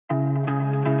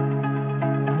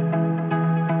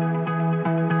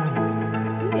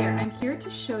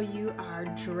show you our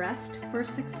Dressed for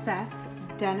Success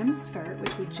denim skirt,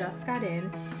 which we just got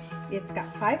in. It's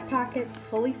got 5 pockets,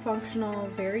 fully functional,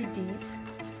 very deep.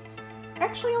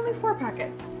 Actually only 4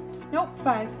 pockets. Nope,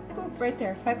 5. Boop, right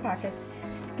there, 5 pockets.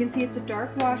 You can see it's a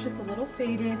dark wash, it's a little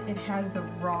faded. It has the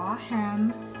raw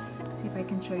hem. Let's see if I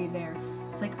can show you there.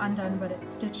 It's like undone, but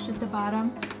it's stitched at the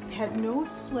bottom. It has no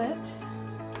slit,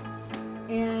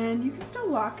 and you can still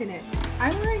walk in it.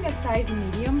 I'm wearing a size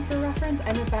medium for reference.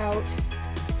 I'm about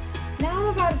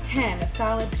a 10, a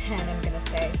solid 10, I'm gonna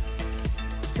say.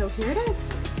 So here it is.